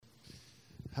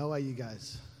How are you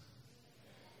guys?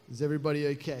 Is everybody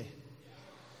okay?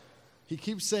 He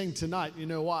keeps saying tonight, you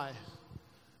know why?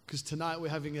 Because tonight we're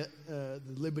having the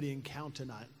Liberty Encounter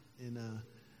night. And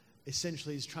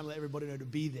essentially he's trying to let everybody know to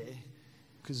be there.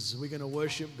 Because we're going to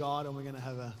worship God and we're going to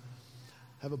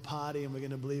have a party and we're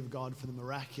going to believe God for the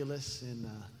miraculous. And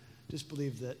just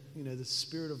believe that, you know, the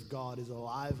Spirit of God is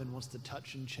alive and wants to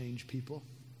touch and change people.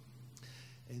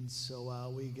 And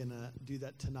so we're going to do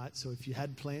that tonight. So if you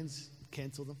had plans,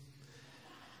 cancel them.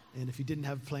 And if you didn't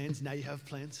have plans, now you have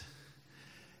plans.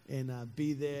 And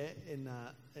be there.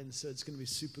 And so it's going to be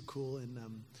super cool. And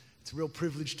it's a real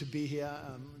privilege to be here.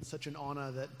 It's such an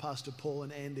honor that Pastor Paul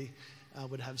and Andy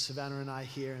would have Savannah and I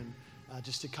here. And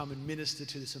just to come and minister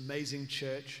to this amazing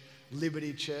church,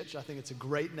 Liberty Church. I think it's a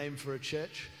great name for a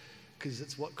church because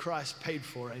it's what Christ paid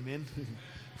for. Amen.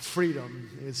 Freedom.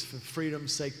 It's for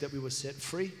freedom's sake that we were set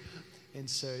free. And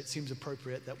so it seems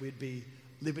appropriate that we'd be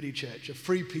Liberty Church, a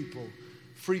free people,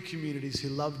 free communities who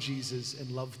love Jesus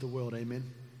and love the world. Amen.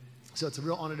 So it's a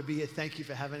real honor to be here. Thank you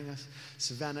for having us.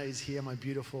 Savannah is here, my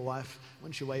beautiful wife. Why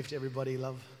don't you wave to everybody,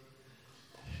 love?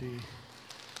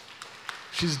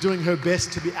 She's doing her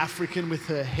best to be African with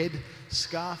her head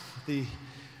scarf. The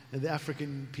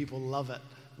African people love it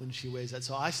when she wears that.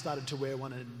 So I started to wear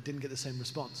one and didn't get the same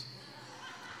response.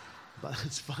 But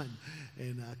it's fun.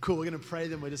 And cool, we're going to pray,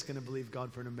 then we're just going to believe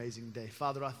God for an amazing day.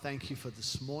 Father, I thank you for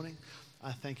this morning.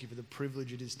 I thank you for the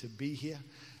privilege it is to be here.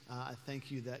 I thank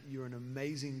you that you're an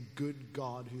amazing, good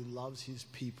God who loves his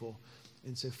people.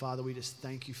 And so, Father, we just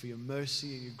thank you for your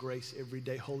mercy and your grace every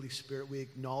day. Holy Spirit, we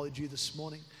acknowledge you this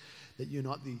morning, that you're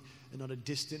not a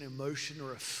distant emotion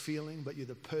or a feeling, but you're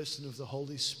the person of the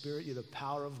Holy Spirit. You're the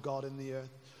power of God in the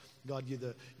earth. God,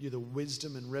 you're the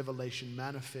wisdom and revelation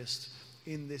manifest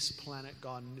in this planet,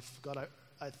 God. And God,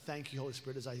 I thank you, Holy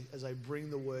Spirit, as I bring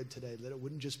the word today, that it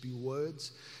wouldn't just be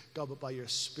words, God, but by your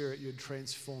Spirit, you'd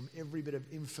transform every bit of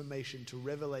information to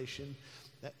revelation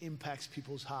that impacts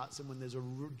people's hearts. And when there's a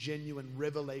genuine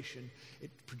revelation,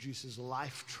 it produces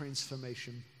life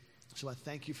transformation. So I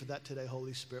thank you for that today,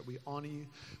 Holy Spirit. We honor you.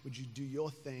 Would you do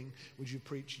your thing? Would you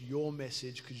preach your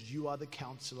message? Because you are the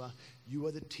counselor. You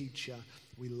are the teacher.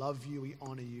 We love you. We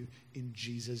honor you. In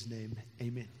Jesus' name,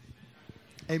 amen.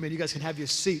 Amen. You guys can have your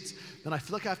seats. And I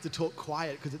feel like I have to talk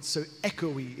quiet because it's so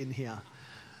echoey in here.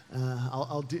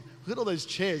 I'll do. Look at all those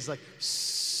chairs. Like,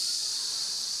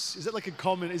 is that like a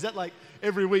common? Is that like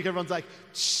every week everyone's like,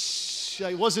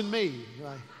 it wasn't me.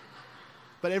 Like,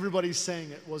 but everybody's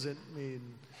saying it wasn't me.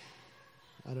 And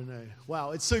I don't know.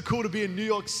 Wow, it's so cool to be in New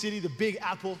York City, the Big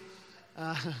Apple.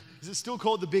 Is it still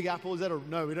called the Big Apple?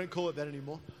 No, we don't call it that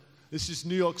anymore. It's just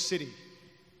New York City.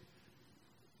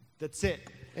 That's it.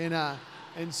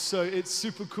 And so it's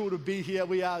super cool to be here.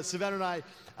 Savannah and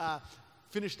I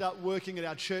finished up working at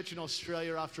our church in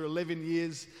Australia after 11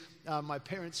 years, my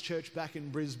parents' church back in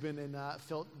Brisbane, and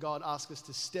felt God ask us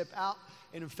to step out.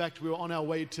 And in fact, we were on our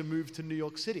way to move to New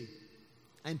York City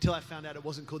until I found out it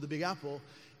wasn't called the Big Apple,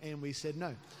 and we said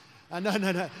no.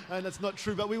 No, that's not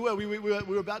true. But we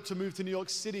were about to move to New York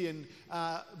City,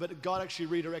 but God actually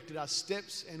redirected our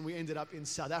steps, and we ended up in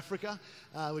South Africa,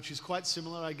 which is quite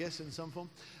similar, I guess, in some form.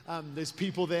 There's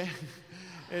people there,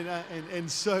 and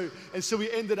so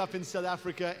we ended up in South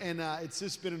Africa, and it's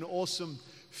just been an awesome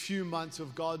few months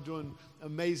of God doing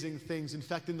amazing things. In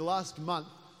fact, in the last month,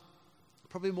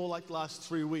 probably more like the last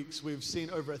 3 weeks, we've seen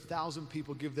over 1,000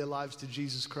 people give their lives to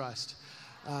Jesus Christ,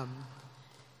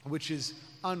 which is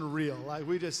unreal. Like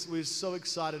we're so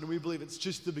excited, and we believe it's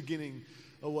just the beginning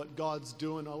of what God's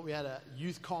doing. We had a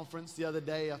youth conference the other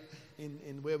day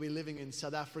in where we're living in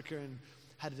South Africa, and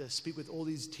had to speak with all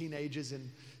these teenagers. And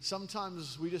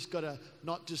sometimes we just got to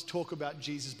not just talk about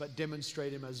Jesus, but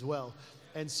demonstrate him as well.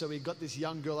 And so we got this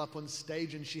young girl up on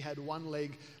stage, and she had one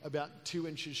leg about 2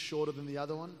 inches shorter than the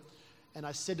other one. And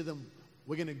I said to them,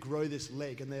 "We're going to grow this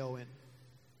leg." And they all went,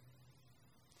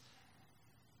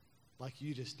 "Like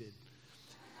you just did."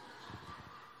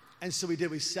 And so we did.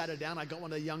 We sat her down. I got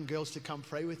one of the young girls to come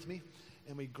pray with me.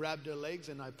 And we grabbed her legs,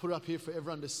 and I put her up here for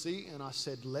everyone to see. And I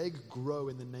said, "Leg, grow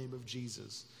in the name of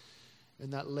Jesus."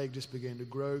 And that leg just began to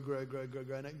grow.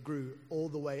 And it grew all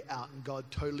the way out. And God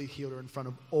totally healed her in front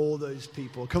of all those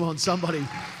people. Come on, somebody.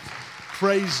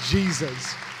 Praise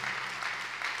Jesus.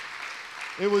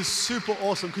 It was super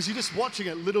awesome because you're just watching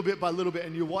it little bit by little bit.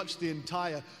 And you watch the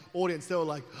entire audience. They were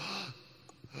like,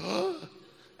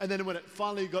 and then when it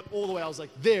finally got all the way, I was like,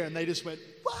 there, and they just went,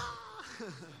 wah!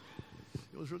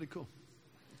 It was really cool.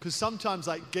 Because sometimes,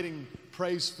 like, getting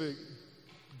praise for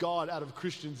God out of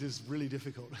Christians is really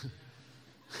difficult.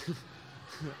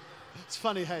 It's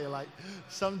funny, hey, like,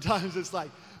 sometimes it's like,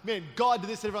 man, God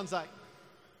did this, and everyone's like,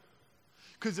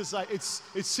 Because it's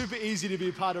super easy to be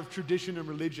a part of tradition and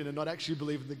religion and not actually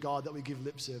believe in the God that we give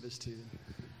lip service to.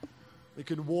 We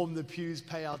can warm the pews,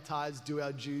 pay our tithes, do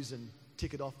our dues, and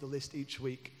tick it off the list each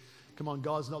week. Come on,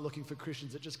 God's not looking for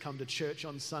Christians that just come to church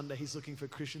on Sunday. He's looking for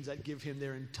Christians that give Him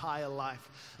their entire life,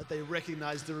 that they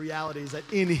recognize the realities that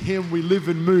in Him we live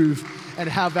and move and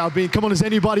have our being. Come on, does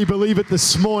anybody believe it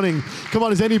this morning? Come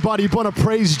on, does anybody want to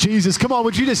praise Jesus? Come on,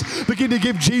 would you just begin to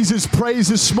give Jesus praise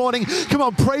this morning? Come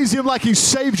on, praise Him like He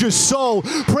saved your soul.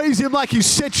 Praise Him like He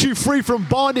set you free from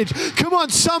bondage. Come on,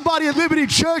 somebody at Liberty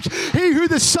Church, He who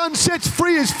the Son sets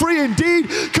free is free indeed.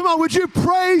 Come on, would you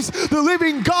praise the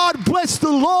living God? Bless the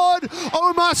Lord,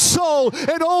 oh my soul,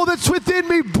 and all that's within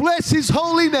me, bless His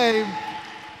holy name,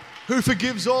 who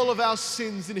forgives all of our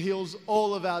sins and heals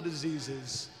all of our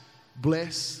diseases.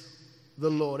 Bless the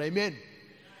Lord. Amen.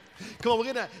 Come on,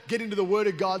 we're going to get into the Word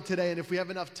of God today, and if we have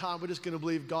enough time, we're just going to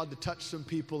believe God to touch some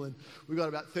people, and we've got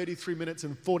about 33 minutes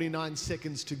and 49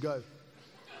 seconds to go.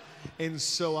 And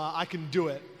so I can do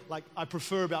it. Like, I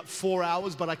prefer about 4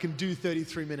 hours, but I can do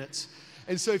 33 minutes.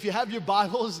 And so if you have your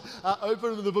Bibles,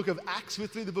 open to the book of Acts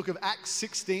with me, the book of Acts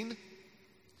 16.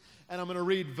 And I'm going to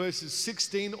read verses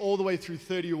 16 all the way through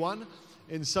 31.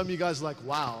 And some of you guys are like,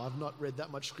 wow, I've not read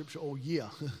that much scripture all year.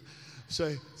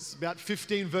 So it's about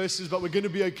 15 verses, but we're going to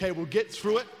be okay. We'll get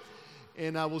through it,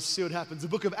 and we'll see what happens. The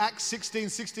book of Acts 16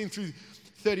 through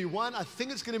 31. I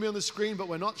think it's going to be on the screen, but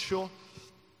we're not sure.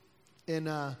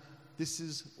 And this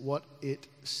is what it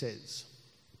says.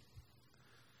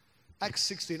 Acts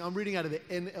 16, I'm reading out of the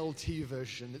NLT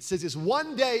version. It says this: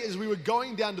 one day as we were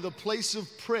going down to the place of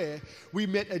prayer, we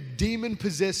met a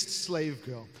demon-possessed slave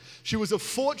girl. She was a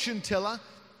fortune teller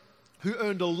who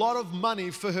earned a lot of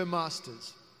money for her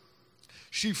masters.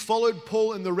 She followed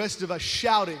Paul and the rest of us,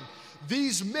 shouting,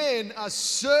 "These men are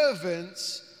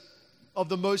servants of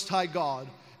the Most High God,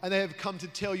 and they have come to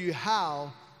tell you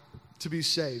how to be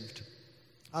saved."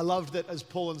 I loved that as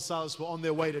Paul and Silas were on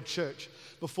their way to church,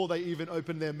 before they even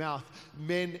opened their mouth,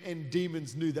 men and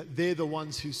demons knew that they're the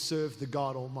ones who serve the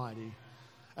God Almighty.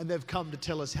 And they've come to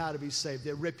tell us how to be saved.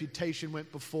 Their reputation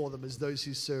went before them as those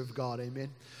who serve God. Amen.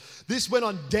 This went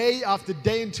on day after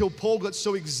day until Paul got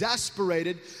so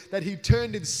exasperated that he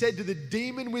turned and said to the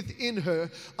demon within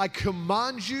her, "I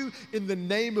command you in the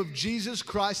name of Jesus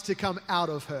Christ to come out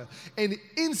of her." And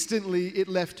instantly it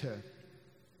left her.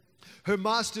 Her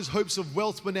master's hopes of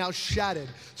wealth were now shattered,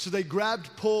 so they grabbed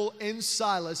Paul and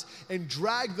Silas and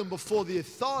dragged them before the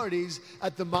authorities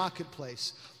at the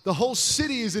marketplace. "The whole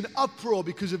city is in uproar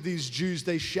because of these Jews,"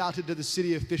 they shouted to the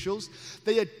city officials.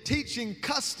 "They are teaching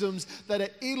customs that are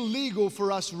illegal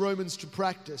for us Romans to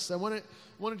practice." I wanted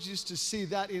you just to see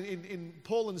that in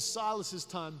Paul and Silas's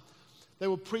time, they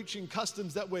were preaching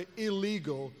customs that were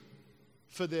illegal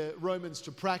for the Romans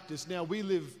to practice. Now we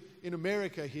live in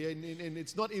America here, and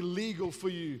it's not illegal for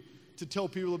you to tell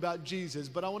people about Jesus,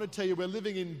 but I want to tell you, we're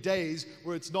living in days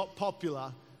where it's not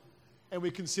popular, and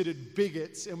we're considered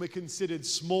bigots, and we're considered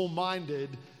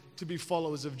small-minded to be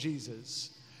followers of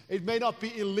Jesus. It may not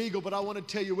be illegal, but I want to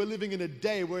tell you, we're living in a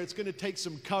day where it's going to take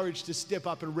some courage to step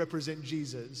up and represent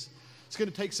Jesus. It's going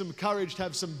to take some courage to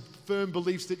have some firm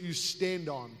beliefs that you stand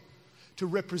on, to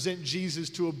represent Jesus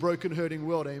to a broken, hurting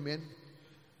world. Amen.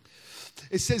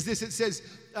 It says this, it says,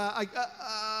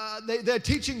 they're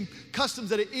teaching customs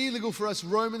that are illegal for us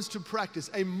Romans to practice.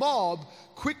 A mob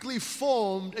quickly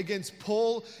formed against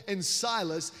Paul and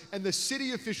Silas, and the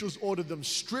city officials ordered them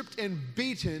stripped and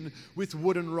beaten with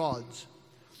wooden rods.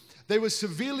 They were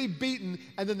severely beaten,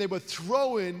 and then they were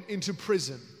thrown into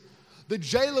prison. The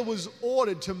jailer was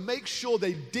ordered to make sure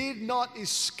they did not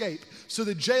escape, so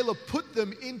the jailer put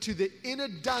them into the inner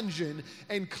dungeon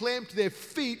and clamped their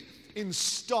feet in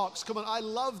stocks. Come on, I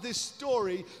love this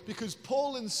story because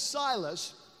Paul and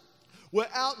Silas were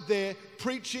out there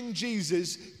preaching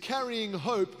Jesus, carrying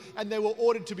hope, and they were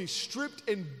ordered to be stripped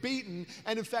and beaten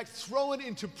and in fact thrown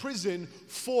into prison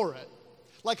for it.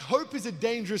 Like, hope is a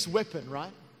dangerous weapon,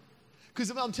 right? Because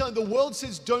I'm telling you, the world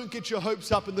says don't get your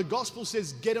hopes up, and the gospel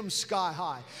says get them sky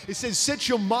high. It says set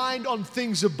your mind on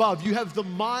things above. You have the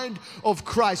mind of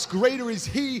Christ. Greater is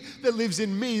He that lives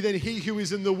in me than he who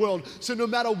is in the world. So no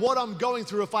matter what I'm going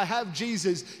through, if I have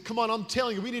Jesus, come on, I'm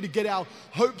telling you, we need to get our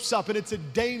hopes up, and it's a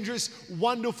dangerous,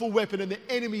 wonderful weapon, and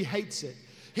the enemy hates it.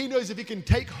 He knows if he can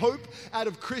take hope out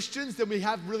of Christians, then we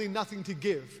have really nothing to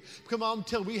give. Come on, I'm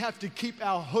telling you, we have to keep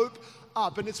our hope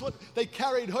up. And it's what they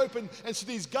carried hope, and so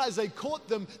these guys, they caught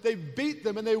them, they beat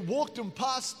them, and they walked them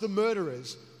past the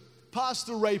murderers, past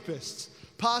the rapists,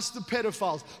 past the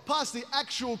pedophiles, past the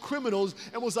actual criminals,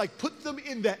 and was like, put them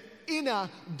in the inner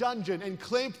dungeon and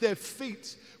clamped their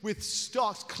feet with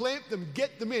stocks, clamp them,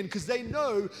 get them in, because they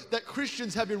know that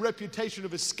Christians have a reputation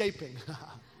of escaping.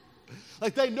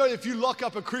 Like they know if you lock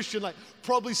up a Christian, like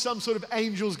probably some sort of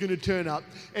angel's going to turn up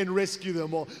and rescue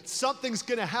them, or something's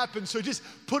going to happen. So just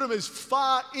put them as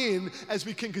far in as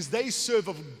we can, because they serve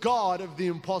a God of the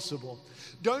impossible.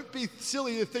 Don't be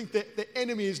silly to think that the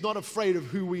enemy is not afraid of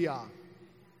who we are.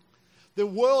 The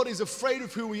world is afraid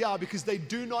of who we are because they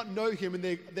do not know him, and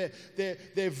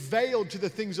they're veiled to the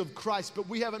things of Christ. But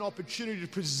we have an opportunity to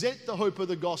present the hope of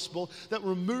the gospel that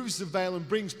removes the veil and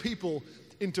brings people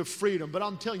into freedom. But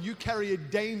I'm telling you, you carry a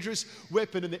dangerous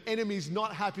weapon, and the enemy's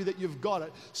not happy that you've got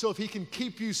it. So if he can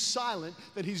keep you silent,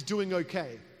 then he's doing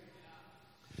okay.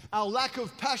 Our lack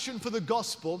of passion for the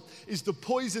gospel is the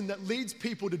poison that leads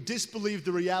people to disbelieve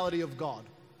the reality of God.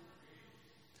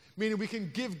 Meaning we can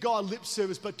give God lip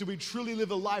service, but do we truly live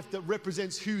a life that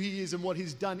represents who he is and what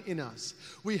he's done in us?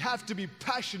 We have to be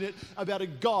passionate about a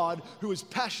God who is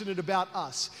passionate about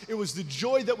us. It was the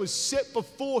joy that was set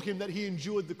before him that he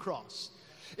endured the cross.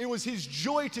 It was his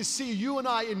joy to see you and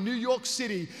I in New York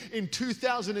City in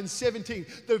 2017.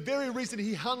 The very reason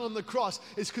he hung on the cross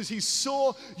is because he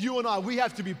saw you and I. We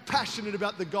have to be passionate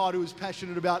about the God who is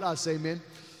passionate about us. Amen.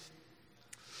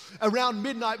 Around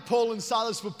midnight, Paul and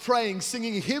Silas were praying,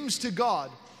 singing hymns to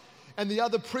God, and the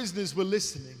other prisoners were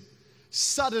listening.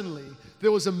 Suddenly,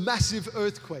 there was a massive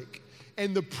earthquake,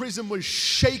 and the prison was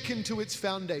shaken to its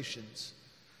foundations.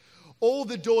 All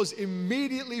the doors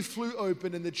immediately flew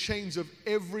open, and the chains of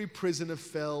every prisoner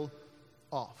fell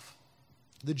off.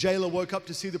 The jailer woke up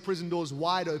to see the prison doors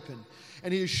wide open,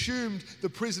 and he assumed the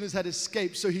prisoners had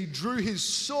escaped, so he drew his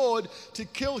sword to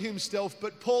kill himself,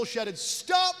 but Paul shouted,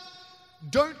 "Stop!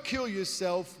 Don't kill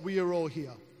yourself, we are all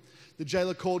here." The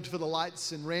jailer called for the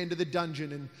lights and ran to the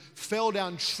dungeon and fell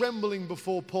down trembling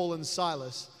before Paul and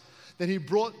Silas. Then he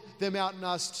brought them out and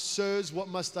asked, "Sirs, what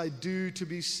must I do to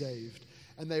be saved?"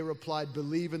 And they replied,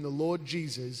 "Believe in the Lord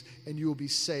Jesus, and you will be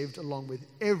saved along with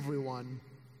everyone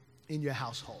in your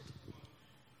household."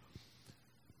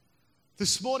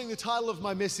 This morning, the title of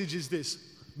my message is this: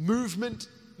 Movement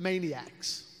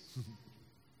Maniacs.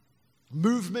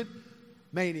 Movement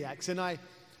Maniacs. And I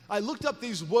looked up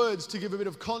these words to give a bit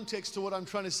of context to what I'm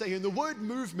trying to say here. And the word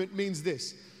movement means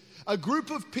this: a group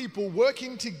of people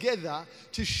working together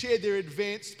to share their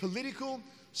advanced political,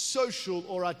 social,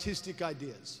 or artistic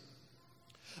ideas.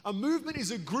 A movement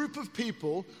is a group of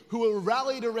people who are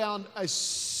rallied around a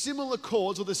similar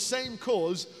cause or the same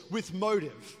cause with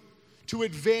motive to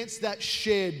advance that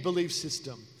shared belief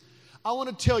system. I want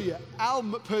to tell you, our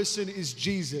person is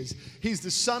Jesus. He's the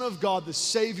Son of God, the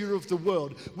Savior of the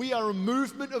world. We are a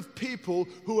movement of people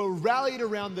who are rallied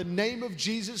around the name of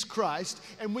Jesus Christ,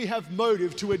 and we have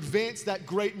motive to advance that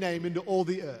great name into all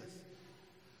the earth.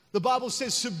 The Bible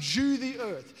says, subdue the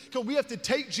earth. Because we have to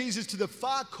take Jesus to the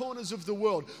far corners of the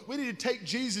world. We need to take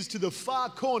Jesus to the far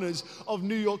corners of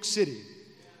New York City.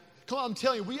 Come on, I'm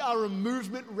telling you, we are a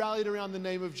movement rallied around the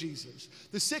name of Jesus.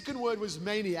 The second word was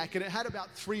maniac, and it had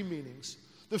about 3 meanings.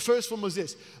 The first one was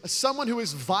this: someone who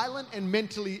is violent and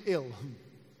mentally ill.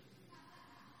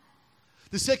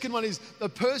 The second one is a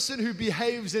person who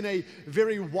behaves in a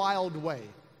very wild way.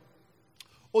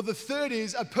 Or the third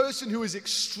is a person who is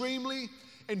extremely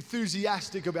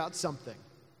enthusiastic about something.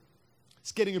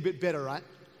 It's getting a bit better, right?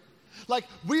 Like,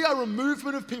 we are a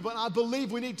movement of people, and I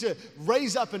believe we need to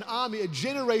raise up an army, a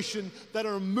generation that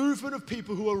are a movement of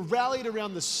people who are rallied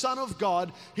around the Son of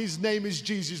God. His name is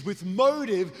Jesus, with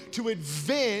motive to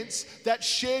advance that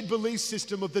shared belief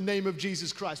system of the name of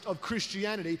Jesus Christ, of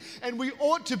Christianity. And we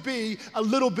ought to be a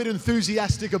little bit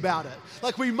enthusiastic about it.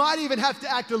 Like, we might even have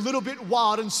to act a little bit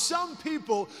wild, and some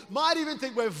people might even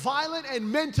think we're violent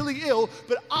and mentally ill,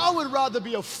 but I would rather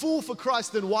be a fool for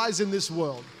Christ than wise in this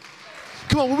world.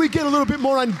 Come on, will we get a little bit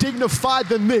more undignified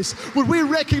than this? Would we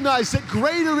recognize that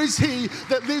greater is He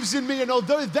that lives in me? And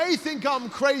although they think I'm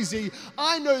crazy,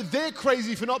 I know they're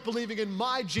crazy for not believing in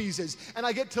my Jesus. And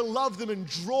I get to love them and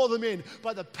draw them in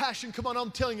by the passion. Come on,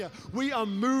 I'm telling you, we are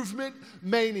movement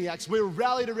maniacs. We're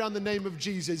rallied around the name of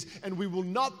Jesus, and we will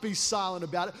not be silent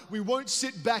about it. We won't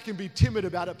sit back and be timid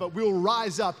about it, but we'll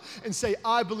rise up and say,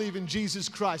 I believe in Jesus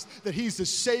Christ, that He's the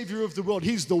Savior of the world.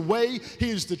 He's the way, He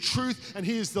is the truth, and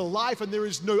He is the life, and there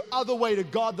is no other way to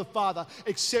God the Father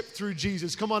except through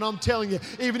Jesus. Come on, I'm telling you,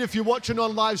 even if you're watching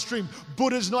on live stream,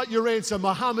 Buddha's not your answer.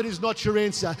 Muhammad is not your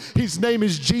answer. His name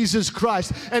is Jesus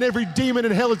Christ, and every demon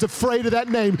in hell is afraid of that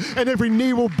name, and every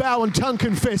knee will bow and tongue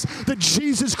confess that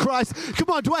Jesus Christ. Come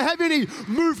on, do I have any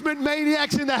movement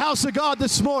maniacs in the house of God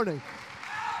this morning?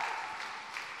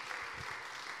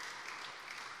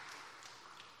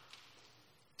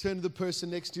 Turn to the person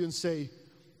next to you and say,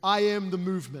 I am the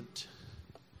movement.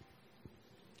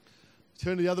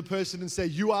 Turn to the other person and say,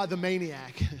 you are the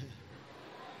maniac.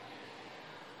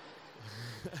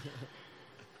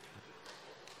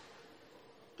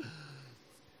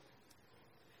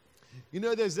 You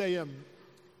know, there's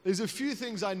a few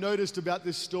things I noticed about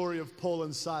this story of Paul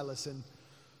and Silas. And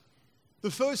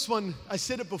the first one, I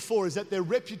said it before, is that their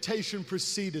reputation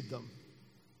preceded them.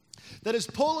 That as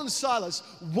Paul and Silas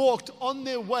walked on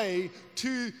their way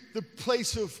to the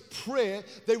place of prayer,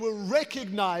 they were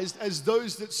recognized as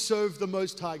those that served the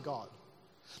Most High God.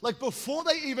 Like before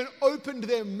they even opened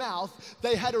their mouth,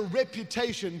 they had a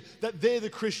reputation that they're the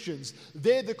Christians,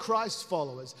 they're the Christ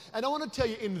followers. And I want to tell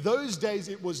you, in those days,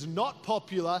 it was not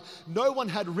popular. No one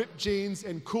had ripped jeans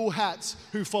and cool hats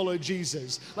who followed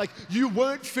Jesus. Like you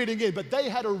weren't fitting in, but they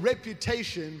had a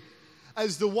reputation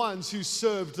as the ones who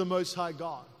served the Most High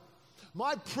God.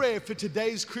 My prayer for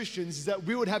today's Christians is that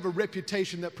we would have a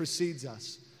reputation that precedes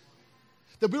us.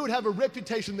 That we would have a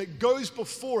reputation that goes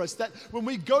before us, that when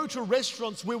we go to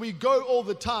restaurants where we go all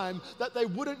the time, that they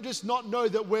wouldn't just not know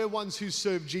that we're ones who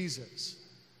serve Jesus.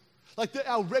 Like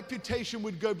that our reputation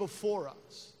would go before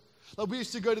us. Like we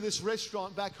used to go to this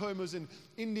restaurant back home, it was an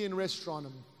Indian restaurant.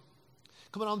 And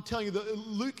come on, I'm telling you, that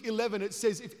Luke 11, it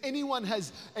says, if anyone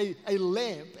has a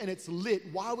lamp and it's lit,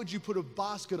 why would you put a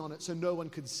basket on it so no one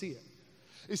could see it?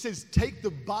 It says, take the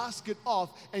basket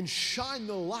off and shine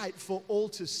the light for all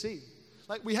to see.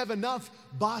 Like we have enough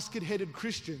basket-headed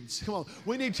Christians. Come on,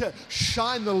 we need to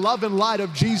shine the love and light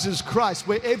of Jesus Christ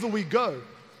wherever we go.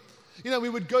 You know, we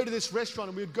would go to this restaurant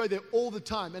and we would go there all the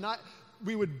time. And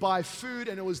we would buy food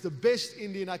and it was the best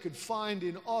Indian I could find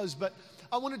in Oz. But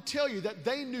I want to tell you that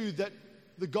they knew that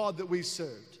the God that we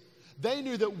served. They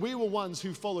knew that we were ones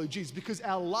who followed Jesus because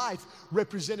our life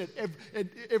represented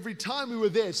every time we were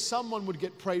there, someone would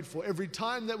get prayed for. Every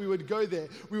time that we would go there,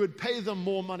 we would pay them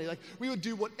more money. Like we would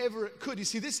do whatever it could. You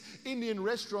see, this Indian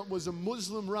restaurant was a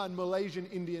Muslim-run Malaysian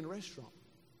Indian restaurant.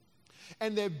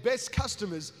 And their best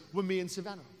customers were me and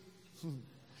Savannah.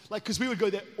 Like, because we would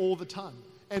go there all the time.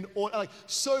 And like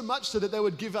so much so that they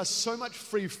would give us so much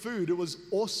free food. It was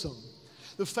awesome.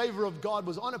 The favor of God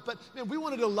was on it. But man, we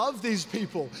wanted to love these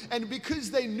people. And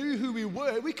because they knew who we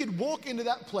were, we could walk into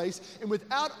that place and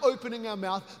without opening our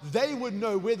mouth, they would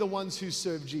know we're the ones who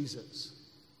serve Jesus.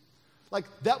 Like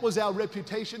that was our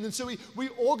reputation. And so we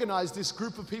organized this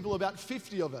group of people, about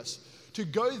 50 of us, to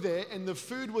go there. And the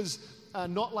food was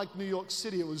not like New York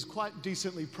City. It was quite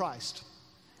decently priced.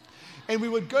 And we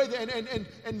would go there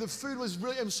and the food was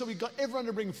really, and so we got everyone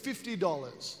to bring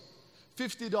 $50.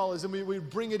 And we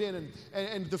bring it in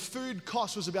and the food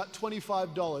cost was about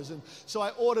 $25. And so I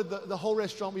ordered the whole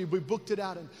restaurant, we booked it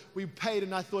out and we paid,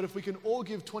 and I thought if we can all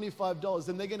give $25,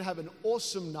 then they're going to have an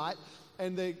awesome night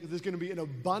and there's going to be an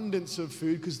abundance of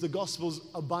food because the gospel's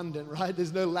abundant, right?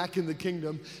 There's no lack in the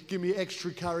kingdom. Give me extra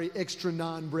curry, extra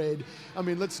naan bread. I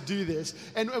mean, let's do this.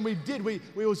 And we did. It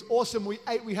was awesome. We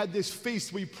ate. We had this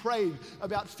feast. We prayed.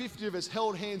 About 50 of us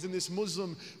held hands in this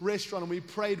Muslim restaurant and we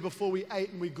prayed before we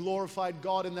ate and we glorified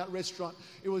God in that restaurant.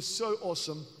 It was so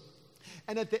awesome.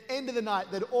 And at the end of the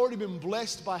night, they'd already been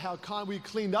blessed by how kind we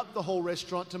cleaned up the whole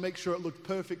restaurant to make sure it looked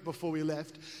perfect before we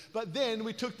left. But then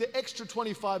we took the extra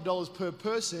 $25 per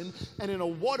person and in a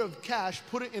wad of cash,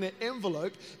 put it in an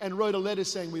envelope and wrote a letter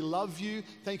saying, we love you,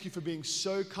 thank you for being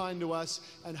so kind to us,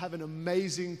 and have an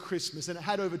amazing Christmas. And it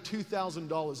had over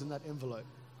 $2,000 in that envelope.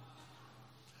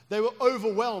 They were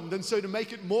overwhelmed, and so to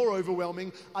make it more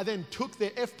overwhelming, I then took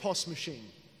their FPOS machine.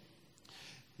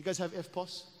 You guys have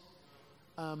FPOS?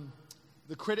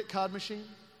 The credit card machine?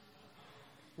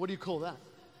 What do you call that?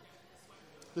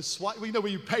 The swipe, well, you know,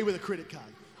 where you pay with a credit card.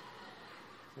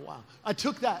 Wow. I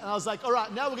took that and I was like, all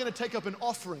right, now we're going to take up an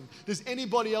offering. Does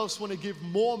anybody else want to give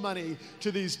more money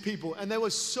to these people? And they were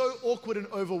so awkward and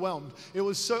overwhelmed. It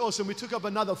was so awesome. We took up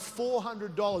another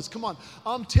 $400. Come on.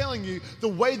 I'm telling you, the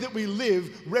way that we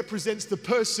live represents the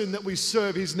person that we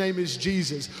serve. His name is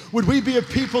Jesus. Would we be a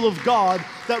people of God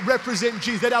that represent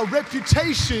Jesus? That our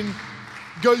reputation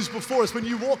goes before us. When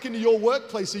you walk into your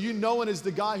workplace, are you known as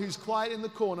the guy who's quiet in the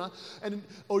corner,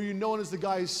 or are you known as the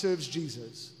guy who serves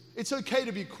Jesus? It's okay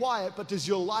to be quiet, but does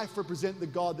your life represent the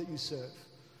God that you serve?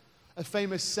 A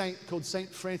famous saint called Saint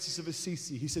Francis of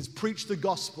Assisi, he says, preach the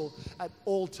gospel at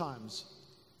all times,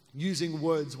 using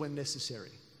words when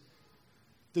necessary.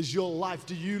 Does your life,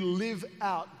 do you live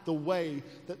out the way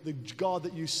that the God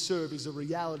that you serve is a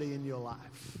reality in your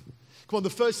life? Come on, the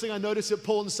first thing I noticed at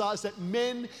Paul and Silas, that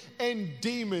men and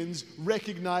demons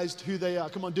recognized who they are.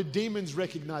 Come on, do demons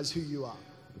recognize who you are?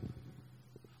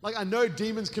 Like, I know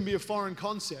demons can be a foreign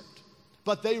concept,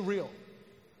 but they're real.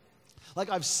 Like,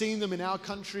 I've seen them in our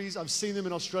countries. I've seen them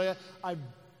in Australia. I've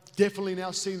definitely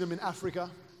now seen them in Africa.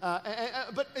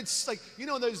 But it's like,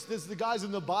 there's the guys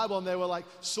in the Bible, and they were like,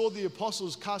 saw the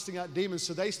apostles casting out demons,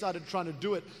 so they started trying to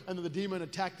do it, and then the demon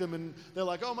attacked them, and they're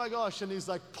like, oh my gosh, and he's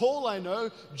like, Paul I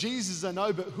know, Jesus I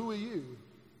know, but who are you?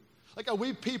 Like, are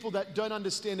we people that don't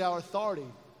understand our authority,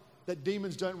 that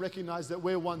demons don't recognize that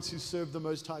we're ones who serve the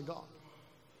Most High God?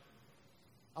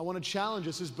 I want to challenge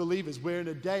us as believers. We're in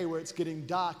a day where it's getting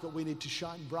dark, but we need to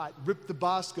shine bright. Rip the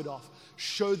basket off.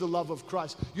 Show the love of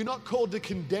Christ. You're not called to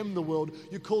condemn the world.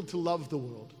 You're called to love the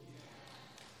world.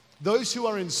 Those who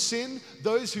are in sin,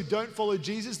 those who don't follow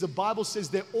Jesus, the Bible says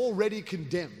they're already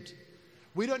condemned.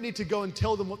 We don't need to go and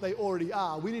tell them what they already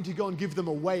are. We need to go and give them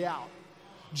a way out.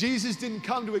 Jesus didn't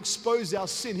come to expose our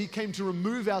sin. He came to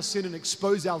remove our sin and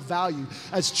expose our value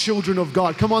as children of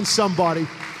God. Come on, somebody.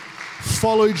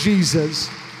 Follow Jesus.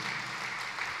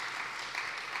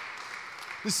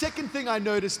 The second thing I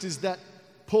noticed is that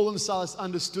Paul and Silas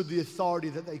understood the authority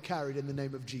that they carried in the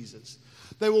name of Jesus.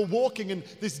 They were walking, and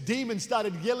this demon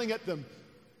started yelling at them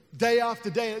day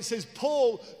after day. And it says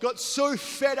Paul got so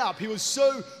fed up. He was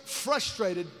so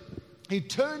frustrated. He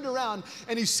turned around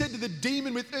and he said to the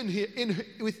demon within him,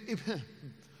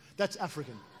 that's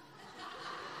African.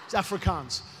 It's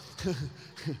Afrikaans.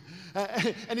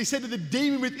 And he said to the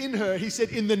demon within her, he said,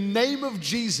 in the name of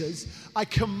Jesus, I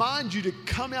command you to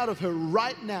come out of her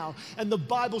right now. And the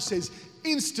Bible says,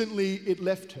 instantly it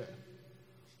left her.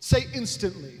 Say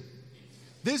instantly.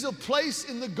 There's a place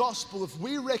in the gospel, if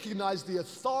we recognize the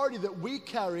authority that we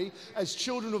carry as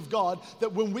children of God,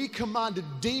 that when we command a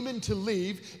demon to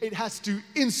leave, it has to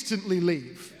instantly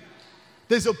leave.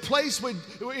 There's a place where,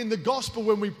 in the gospel,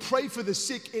 when we pray for the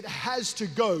sick, it has to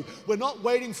go. We're not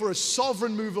waiting for a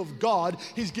sovereign move of God.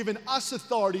 He's given us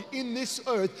authority in this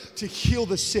earth to heal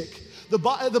the sick. The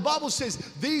Bible says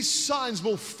these signs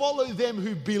will follow them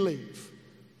who believe.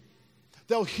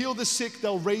 They'll heal the sick,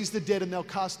 they'll raise the dead, and they'll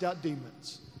cast out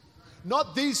demons.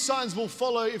 Not these signs will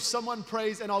follow if someone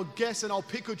prays and I'll guess and I'll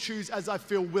pick or choose as I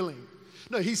feel willing.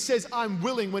 No, he says I'm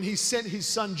willing when he sent his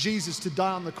son Jesus to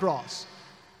die on the cross.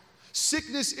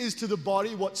 Sickness is to the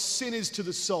body what sin is to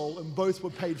the soul, and both were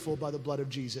paid for by the blood of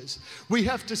Jesus. We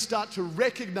have to start to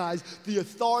recognize the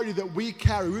authority that we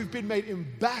carry. We've been made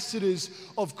ambassadors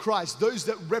of Christ, those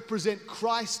that represent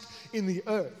Christ in the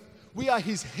earth. We are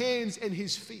his hands and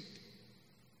his feet.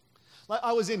 Like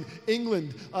I was in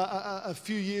England a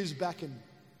few years back, and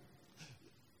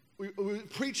we were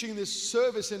preaching this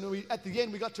service, and at the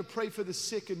end we got to pray for the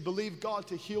sick and believe God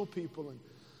to heal people. And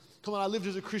come on, I lived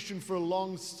as a Christian for a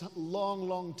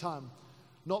long time,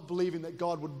 not believing that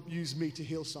God would use me to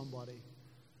heal somebody.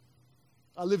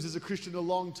 I lived as a Christian a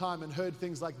long time and heard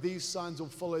things like these signs will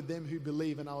follow them who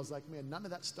believe, and I was like, man, none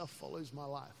of that stuff follows my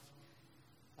life.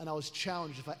 And I was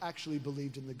challenged if I actually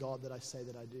believed in the God that I say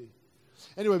that I do.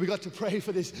 Anyway, we got to pray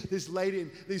for this lady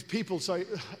and these people, so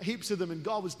heaps of them, and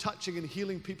God was touching and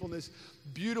healing people in this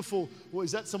beautiful, well,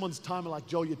 is that someone's time? I'm like,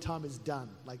 Joel, your time is done.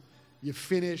 Like, you're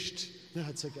finished. No,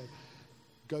 it's okay.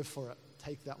 Go for it.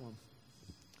 Take that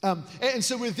one. And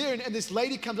so we're there, and this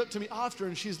lady comes up to me after,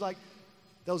 and she's like,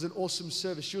 that was an awesome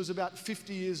service. She was about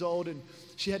 50 years old, and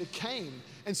she had a cane.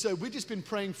 And so we've just been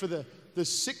praying for the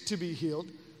sick to be healed.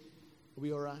 Are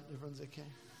we all right? Everyone's okay?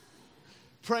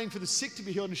 Praying for the sick to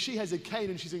be healed, and she has a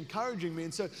cane, and she's encouraging me.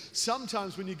 And so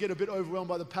sometimes when you get a bit overwhelmed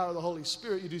by the power of the Holy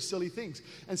Spirit, you do silly things.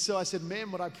 And so I said,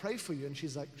 ma'am, would I pray for you? And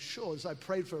she's like, sure. So I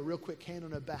prayed for a real quick, hand on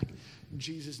her back. In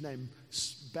Jesus' name,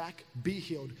 back, be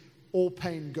healed. All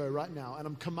pain go right now. And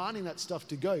I'm commanding that stuff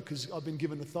to go because I've been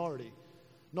given authority.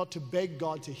 Not to beg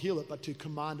God to heal it, but to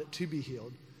command it to be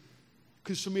healed.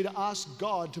 Because for me to ask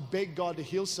God, to beg God to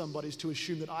heal somebody is to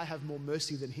assume that I have more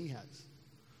mercy than he has.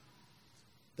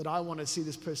 That I want to see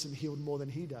this person healed more than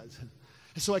he does.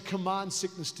 And so I command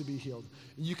sickness to be healed.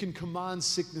 And you can command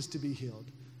sickness to be healed.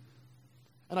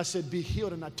 And I said, be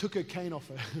healed. And I took her cane off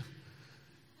her.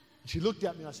 She looked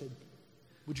at me and I said,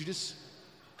 would you just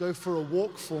go for a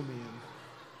walk for me?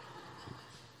 And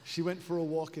she went for a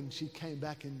walk and she came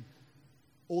back and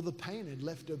all the pain had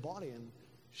left her body and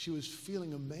she was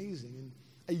feeling amazing. And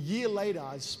a year later,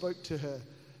 I spoke to her,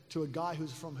 to a guy who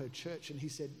was from her church, and he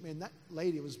said, man, that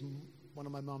lady was one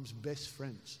of my mom's best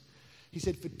friends. He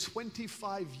said for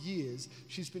 25 years,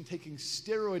 she's been taking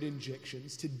steroid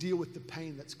injections to deal with the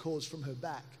pain that's caused from her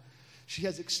back. She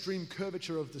has extreme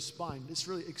curvature of the spine. It's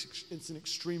an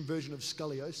extreme version of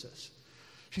scoliosis.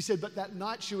 She said, but that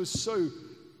night she was so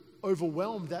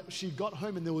overwhelmed that she got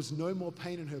home and there was no more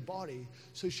pain in her body.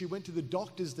 So she went to the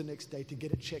doctors the next day to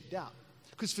get it checked out.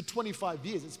 Because for 25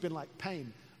 years, it's been like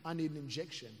pain. I need an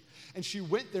injection. And she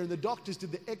went there and the doctors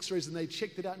did the x-rays and they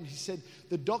checked it out. And he said,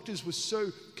 the doctors were so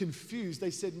confused.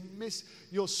 They said, miss,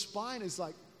 your spine is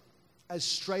like as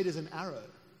straight as an arrow.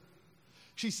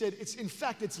 She said,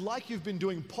 it's like you've been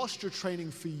doing posture training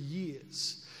for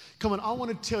years. Come on, I want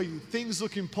to tell you, things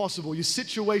look impossible. Your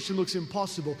situation looks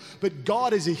impossible, but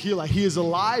God is a healer. He is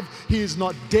alive. He is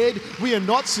not dead. We are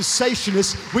not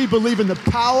cessationists. We believe in the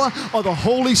power of the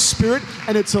Holy Spirit,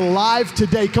 and it's alive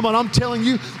today. Come on, I'm telling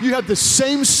you, you have the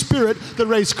same Spirit that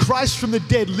raised Christ from the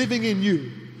dead living in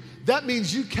you. That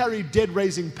means you carry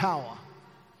dead-raising power.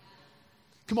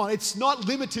 Come on, it's not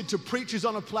limited to preachers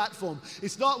on a platform.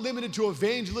 It's not limited to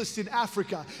evangelists in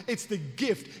Africa. It's the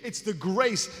gift, it's the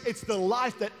grace, it's the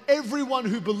life that everyone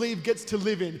who believes gets to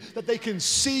live in, that they can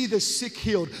see the sick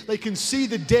healed, they can see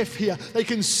the deaf hear, they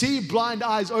can see blind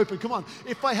eyes open. Come on,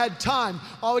 if I had time,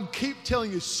 I would keep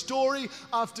telling you story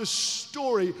after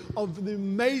story of the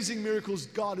amazing miracles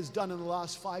God has done in the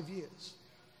last 5 years.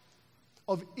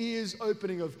 Of ears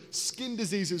opening, of skin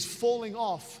diseases falling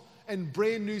off, and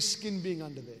brand new skin being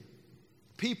under there.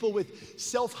 People with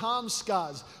self-harm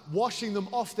scars, washing them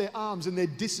off their arms and they're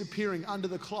disappearing under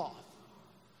the cloth.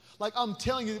 Like I'm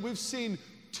telling you, we've seen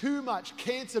too much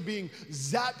cancer being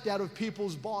zapped out of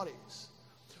people's bodies.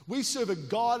 We serve a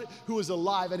God who is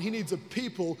alive, and He needs a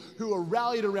people who are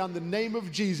rallied around the name of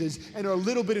Jesus and are a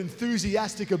little bit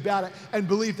enthusiastic about it and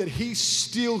believe that He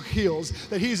still heals,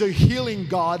 that He's a healing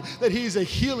God, that He is a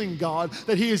healing God,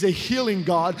 that He is a healing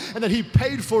God, and that He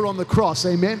paid for it on the cross.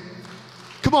 Amen?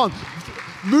 Come on.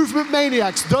 Movement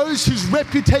maniacs, those whose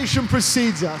reputation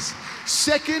precedes us.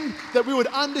 Second, that we would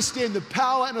understand the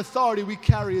power and authority we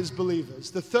carry as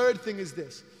believers. The third thing is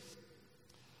this.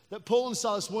 That Paul and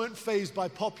Silas weren't fazed by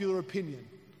popular opinion.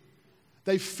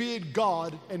 They feared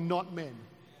God and not men.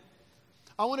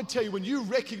 I want to tell you, when you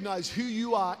recognize who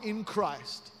you are in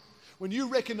Christ, when you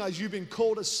recognize you've been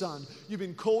called a son, you've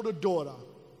been called a daughter,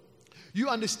 you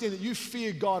understand that you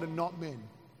fear God and not men.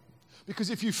 Because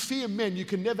if you fear men, you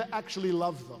can never actually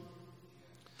love them.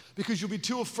 Because you'll be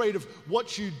too afraid of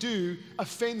what you do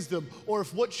offends them. Or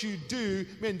if what you do,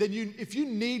 man, then if you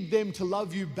need them to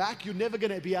love you back, you're never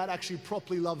going to be able to actually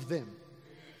properly love them.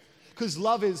 Because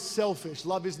love is selfish.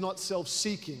 Love is not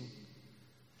self-seeking.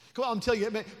 Come on, I'm telling you,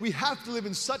 man, we have to live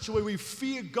in such a way we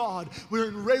fear God. We're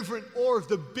in reverent awe of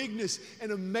the bigness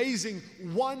and amazing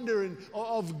wonder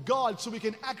of God, so we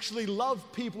can actually love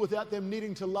people without them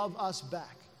needing to love us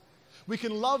back. We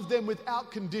can love them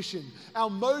without condition. Our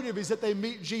motive is that they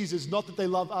meet Jesus, not that they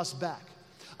love us back.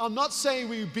 I'm not saying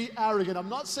we be arrogant. I'm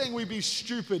not saying we be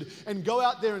stupid and go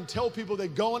out there and tell people they're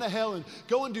going to hell and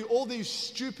go and do all these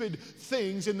stupid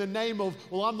things in the name of,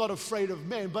 well, I'm not afraid of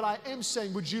men. But I am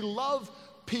saying, would you love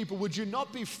people? Would you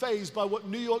not be fazed by what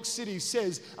New York City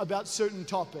says about certain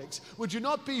topics? Would you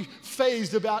not be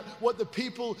fazed about what the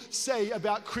people say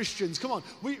about Christians? Come on,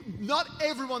 not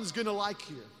everyone's going to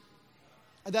like you.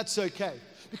 And that's okay.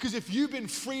 Because if you've been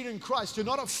freed in Christ, you're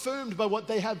not affirmed by what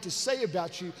they have to say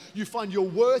about you. You find your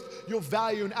worth, your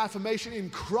value, and affirmation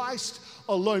in Christ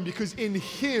alone. Because in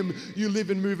Him, you live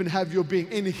and move and have your being.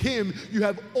 In Him, you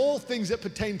have all things that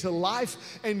pertain to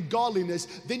life and godliness.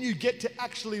 Then you get to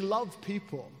actually love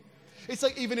people. It's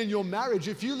like even in your marriage,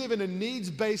 if you live in a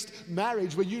needs-based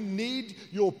marriage where you need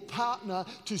your partner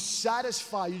to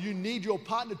satisfy you, you need your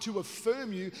partner to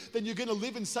affirm you, then you're going to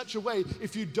live in such a way,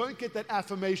 if you don't get that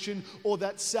affirmation or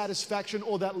that satisfaction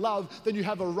or that love, then you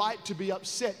have a right to be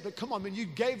upset. But come on, man, you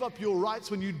gave up your rights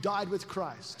when you died with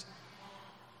Christ.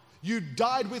 You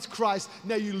died with Christ,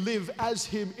 now you live as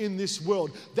Him in this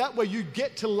world. That way you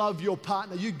get to love your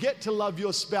partner. You get to love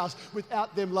your spouse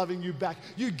without them loving you back.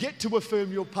 You get to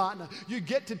affirm your partner. You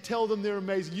get to tell them they're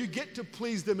amazing. You get to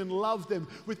please them and love them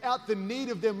without the need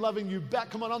of them loving you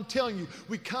back. Come on, I'm telling you,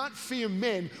 we can't fear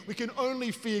men. We can only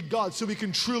fear God so we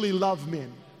can truly love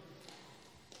men.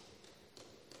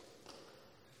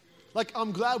 Like,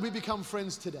 I'm glad we become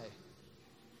friends today.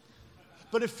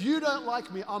 But if you don't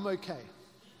like me, I'm okay.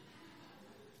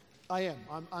 I am.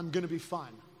 I'm going to be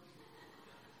fine.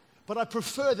 But I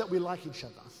prefer that we like each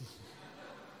other.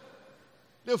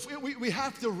 Now, if we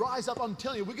have to rise up. I'm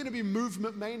telling you, we're going to be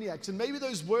movement maniacs. And maybe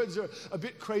those words are a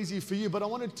bit crazy for you, but I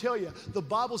want to tell you, the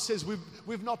Bible says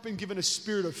we've not been given a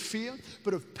spirit of fear,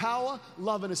 but of power,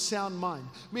 love, and a sound mind.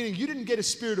 Meaning you didn't get a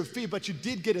spirit of fear, but you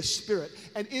did get a spirit.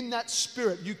 And in that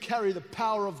spirit, you carry the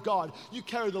power of God. You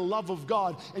carry the love of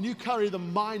God, and you carry the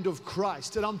mind of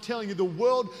Christ. And I'm telling you, the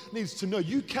world needs to know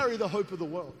you carry the hope of the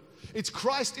world. It's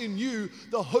Christ in you,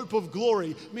 the hope of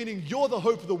glory, meaning you're the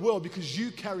hope of the world because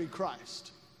you carry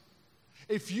Christ.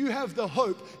 If you have the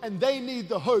hope and they need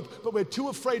the hope, but we're too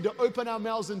afraid to open our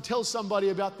mouths and tell somebody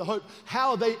about the hope, how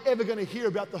are they ever going to hear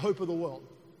about the hope of the world?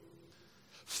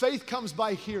 Faith comes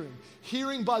by hearing,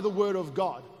 hearing by the word of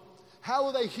God. How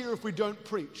will they hear if we don't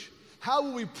preach? How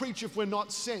will we preach if we're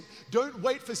not sent? Don't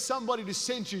wait for somebody to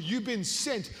send you. You've been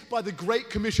sent by the Great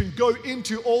Commission. Go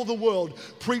into all the world,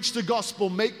 preach the gospel,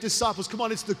 make disciples. Come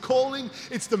on, it's the calling,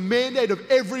 it's the mandate of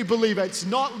every believer. It's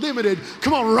not limited.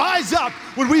 Come on, rise up.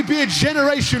 Would we be a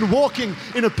generation walking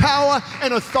in a power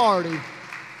and authority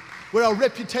where our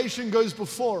reputation goes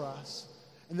before us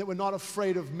and that we're not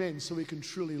afraid of men so we can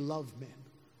truly love men?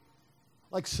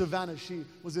 Like Savannah, she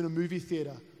was in a movie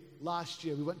theater last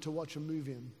year. We went to watch a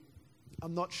movie, and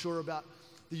I'm not sure about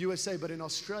the USA, but in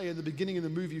Australia, in the beginning of the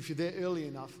movie, if you're there early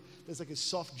enough, there's like a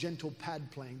soft, gentle pad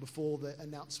playing before the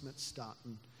announcements start.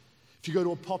 And if you go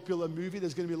to a popular movie,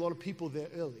 there's going to be a lot of people there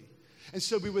early. And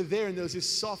so we were there, and there was this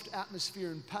soft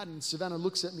atmosphere and pad, and Savannah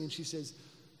looks at me and she says,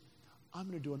 I'm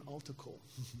going to do an altar call.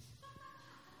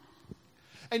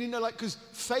 And because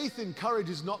faith and courage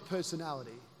is not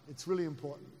personality. It's really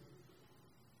important.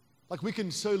 Like we can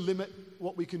so limit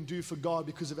what we can do for God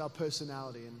because of our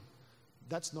personality, and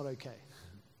that's not okay.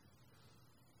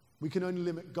 We can only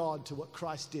limit God to what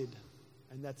Christ did,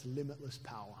 and that's limitless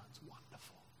power. It's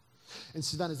wonderful. And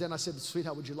Savannah's there, and I said,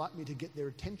 sweetheart, would you like me to get their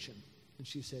attention? And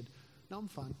she said, no, I'm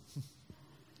fine.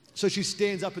 So she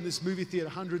stands up in this movie theater,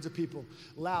 hundreds of people,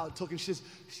 loud, talking. She says,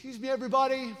 excuse me,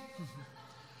 everybody.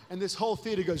 And this whole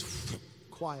theater goes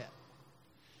quiet.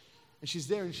 And she's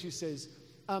there, and she says,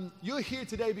 you're here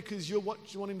today because you're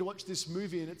wanting to watch this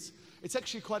movie, and it's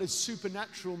actually quite a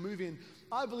supernatural movie, and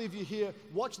I believe you're here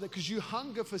watching that because you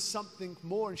hunger for something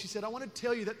more. And she said, I want to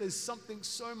tell you that there's something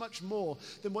so much more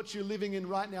than what you're living in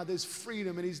right now. There's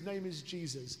freedom, and his name is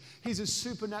Jesus. He's a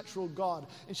supernatural God.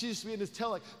 And she just began to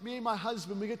tell, me and my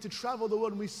husband, we get to travel the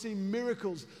world and we see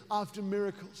miracles after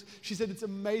miracles. She said, it's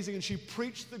amazing. And she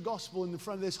preached the gospel in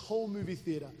front of this whole movie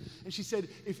theater. And she said,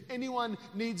 if anyone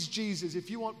needs Jesus, if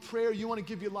you want prayer, you want to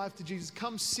give your life to Jesus,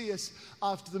 come see us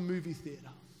after the movie theater,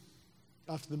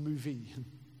 after the movie.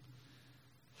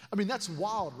 I mean, that's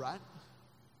wild, right?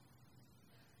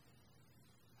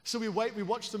 So we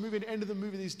watch the movie, and at the end of the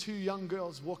movie, these two young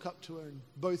girls walk up to her and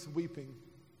both weeping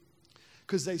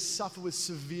because they suffer with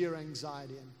severe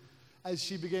anxiety. And as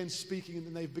she began speaking, and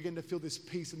then they began to feel this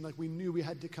peace, and we knew we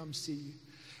had to come see you.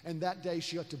 And that day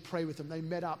she got to pray with them. They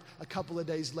met up a couple of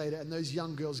days later, and those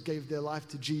young girls gave their life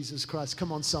to Jesus Christ.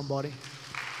 Come on, somebody.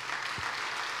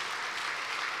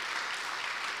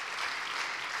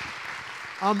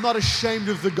 I'm not ashamed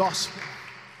of the gospel,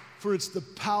 for it's the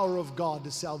power of God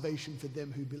to salvation for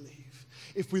them who believe.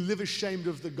 If we live ashamed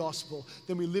of the gospel,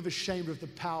 then we live ashamed of the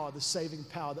power, the saving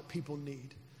power that people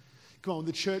need. Come on,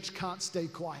 the church can't stay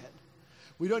quiet.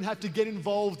 We don't have to get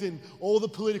involved in all the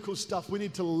political stuff. We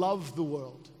need to love the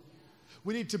world.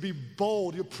 We need to be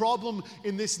bold. Your problem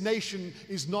in this nation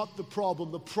is not the problem.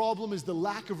 The problem is the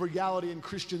lack of reality in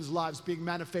Christians' lives being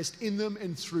manifest in them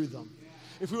and through them.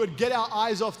 If we would get our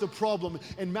eyes off the problem,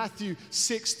 in Matthew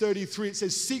 6:33, it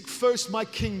says, seek first my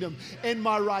kingdom and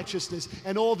my righteousness,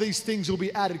 and all these things will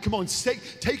be added. Come on,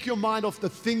 take your mind off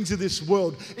the things of this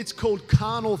world. It's called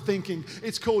carnal thinking.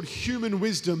 It's called human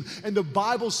wisdom. And the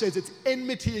Bible says it's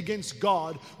enmity against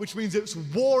God, which means it's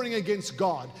warring against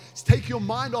God. Take your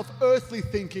mind off earthly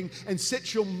thinking and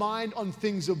set your mind on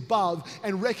things above,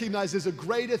 and recognize there's a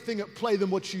greater thing at play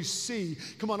than what you see.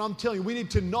 Come on, I'm telling you, we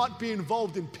need to not be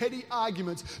involved in petty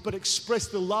arguments, but express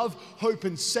the love, hope,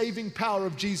 and saving power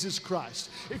of Jesus Christ.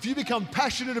 If you become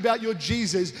passionate about your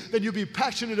Jesus, then you'll be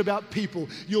passionate about people.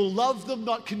 You'll love them,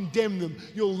 not condemn them.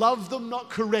 You'll love them, not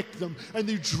correct them. And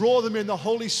you draw them in. The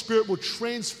Holy Spirit will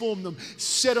transform them,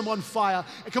 set them on fire.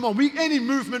 And come on, any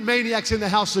movement maniacs in the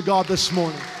house of God this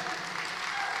morning?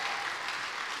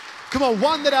 Come on,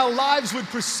 one, that our lives would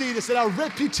precede us, that our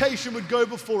reputation would go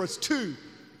before us. Two,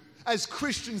 as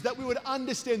Christians, that we would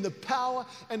understand the power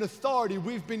and authority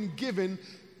we've been given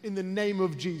in the name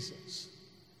of Jesus.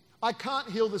 I can't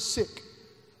heal the sick.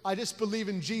 I just believe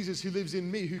in Jesus who lives in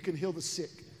me, who can heal the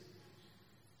sick.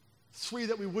 Three,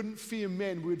 that we wouldn't fear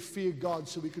men, we would fear God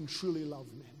so we can truly love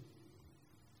men.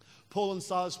 Paul and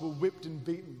Silas were whipped and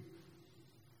beaten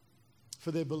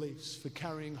for their beliefs, for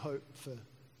carrying hope, for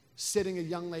setting a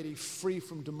young lady free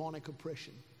from demonic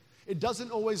oppression. It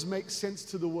doesn't always make sense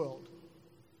to the world.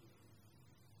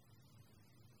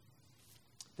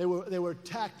 They were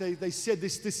attacked. They said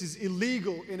this is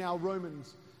illegal in our Roman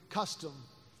custom.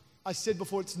 I said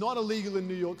before, it's not illegal in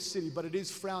New York City, but it is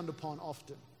frowned upon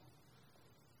often.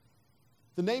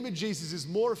 The name of Jesus is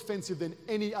more offensive than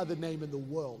any other name in the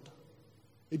world.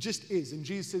 It just is. And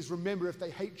Jesus says, remember, if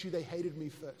they hate you, they hated me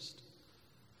first.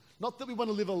 Not that we want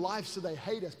to live a life so they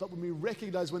hate us, but when we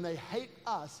recognize when they hate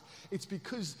us, it's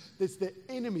because it's the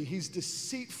enemy. He's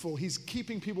deceitful. He's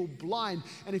keeping people blind.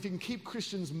 And if he can keep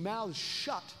Christians' mouths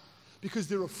shut because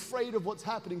they're afraid of what's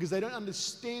happening, because they don't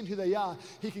understand who they are.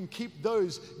 He can keep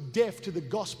those deaf to the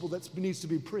gospel that needs to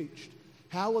be preached.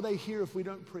 How will they hear if we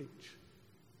don't preach?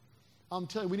 I'm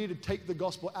telling you, we need to take the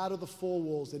gospel out of the four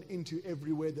walls and into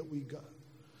everywhere that we go.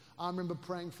 I remember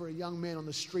praying for a young man on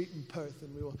the street in Perth,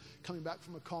 and we were coming back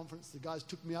from a conference. The guys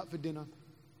took me out for dinner,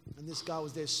 and this guy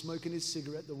was there smoking his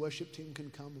cigarette. The worship team can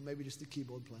come, or maybe just the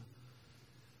keyboard player,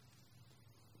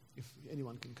 if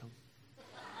anyone can come.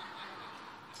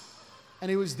 And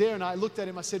he was there, and I looked at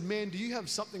him. I said, man, do you have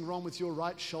something wrong with your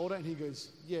right shoulder? And he goes,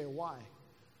 yeah, why?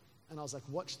 And I was like,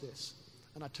 watch this.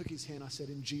 And I took his hand. I said,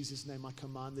 in Jesus' name, I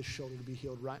command this shoulder to be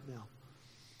healed right now.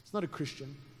 He's not a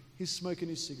Christian. He's smoking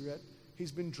his cigarette.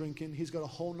 He's been drinking. He's got a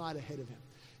whole night ahead of him.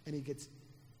 And he gets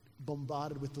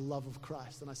bombarded with the love of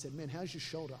Christ. And I said, man, how's your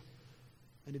shoulder?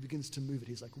 And he begins to move it.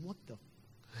 He's like, what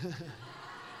the?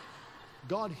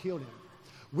 God healed him.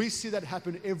 We see that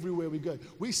happen everywhere we go.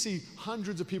 We see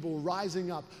hundreds of people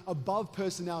rising up above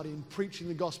personality and preaching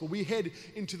the gospel. We head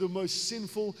into the most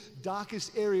sinful,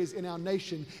 darkest areas in our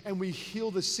nation, and we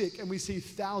heal the sick, and we see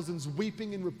thousands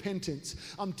weeping in repentance.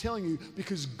 I'm telling you,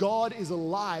 because God is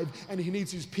alive, and He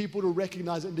needs His people to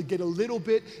recognize it and to get a little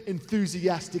bit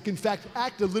enthusiastic. In fact,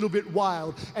 act a little bit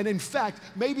wild. And in fact,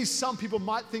 maybe some people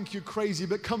might think you're crazy,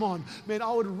 but come on, man,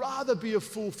 I would rather be a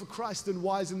fool for Christ than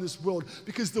wise in this world,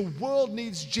 because the world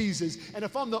needs Jesus, and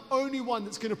if I'm the only one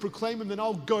that's going to proclaim Him, then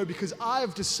I'll go, because I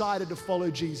have decided to follow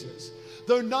Jesus.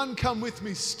 Though none come with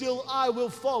me, still I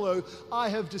will follow. I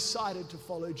have decided to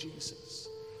follow Jesus.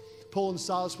 Paul and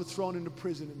Silas were thrown into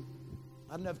prison, and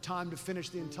I didn't have time to finish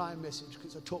the entire message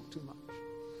because I talked too much.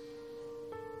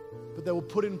 But they were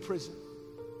put in prison.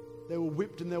 They were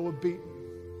whipped and they were beaten.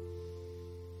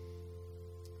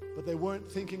 But they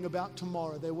weren't thinking about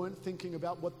tomorrow. They weren't thinking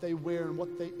about what they wear and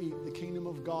what they eat. The kingdom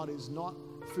of God is not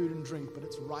food and drink, but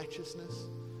it's righteousness,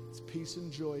 it's peace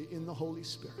and joy in the Holy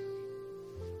Spirit.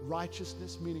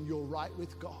 Righteousness meaning you're right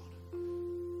with God.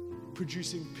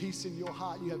 Producing peace in your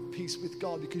heart. You have peace with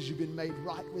God because you've been made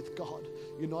right with God.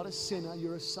 You're not a sinner,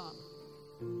 you're a son.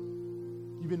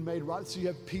 You've been made right, so you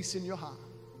have peace in your heart.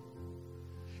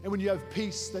 And when you have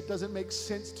peace that doesn't make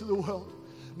sense to the world,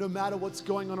 no matter what's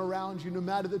going on around you, no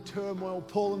matter the turmoil,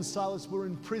 Paul and Silas were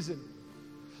in prison.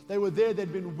 They were there,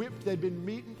 they'd been whipped, they'd been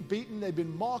beaten, they'd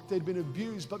been mocked, they'd been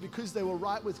abused, but because they were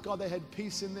right with God, they had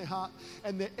peace in their heart,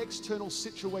 and their external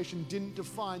situation didn't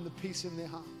define the peace in their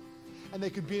heart. And they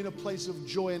could be in a place of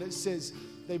joy, and it says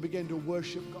they began to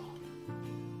worship God.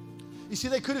 You see,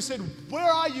 they could have said, where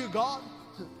are you, God?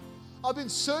 I've been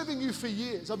serving you for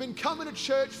years. I've been coming to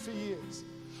church for years.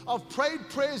 I've prayed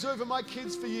prayers over my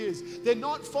kids for years. They're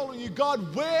not following you.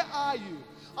 God, where are you?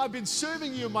 I've been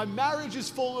serving you. My marriage is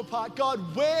falling apart.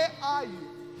 God, where are you?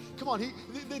 Come on,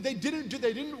 they didn't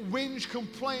whinge,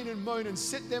 complain, and moan and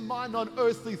set their mind on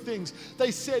earthly things.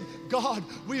 They said, God,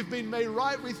 we've been made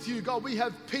right with you. God, we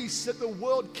have peace that the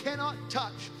world cannot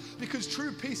touch. Because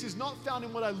true peace is not found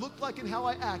in what I look like and how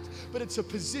I act, but it's a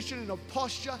position and a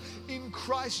posture in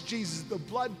Christ Jesus, the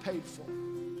blood paid for.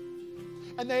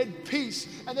 And they had peace,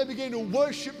 and they began to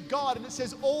worship God. And it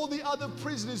says all the other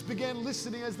prisoners began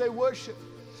listening as they worshiped.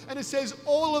 And it says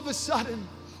all of a sudden,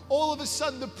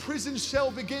 the prison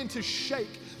cell began to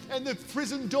shake, and the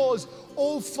prison doors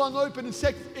all flung open.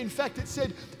 In fact, it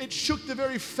said it shook the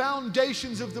very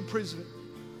foundations of the prison.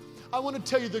 I want to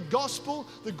tell you, the gospel,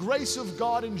 the grace of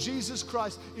God in Jesus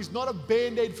Christ is not a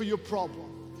Band-Aid for your problem.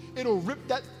 It'll rip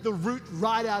the root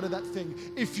right out of that thing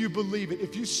if you believe it.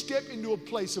 If you step into a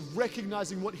place of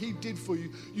recognizing what He did for you,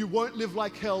 you won't live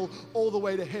like hell all the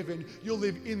way to heaven. You'll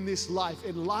live in this life,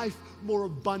 and life more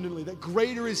abundantly. That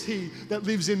greater is He that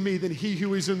lives in me than he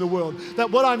who is in the world.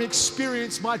 That what I'm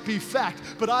experiencing might be fact,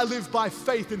 but I live by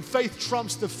faith, and faith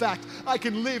trumps the fact. I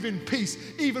can live in peace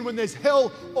even when there's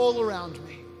hell all around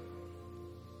me.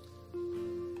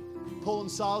 Paul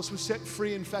and Silas were set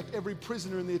free. In fact, every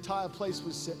prisoner in the entire place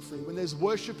was set free. When there's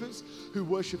worshipers who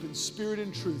worship in spirit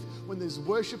and truth, when there's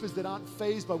worshipers that aren't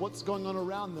fazed by what's going on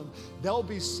around them, they'll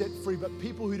be set free. But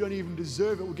people who don't even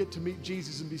deserve it will get to meet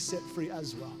Jesus and be set free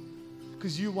as well.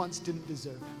 Because you once didn't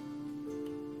deserve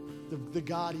it. The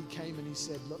guard, he came and he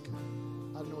said, look,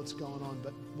 I don't know what's going on,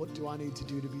 but what do I need to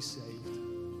do to be saved?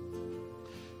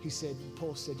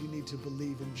 Paul said, you need to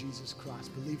believe in Jesus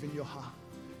Christ. Believe in your heart.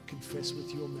 Confess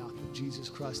with your mouth that Jesus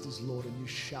Christ is Lord, and you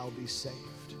shall be saved.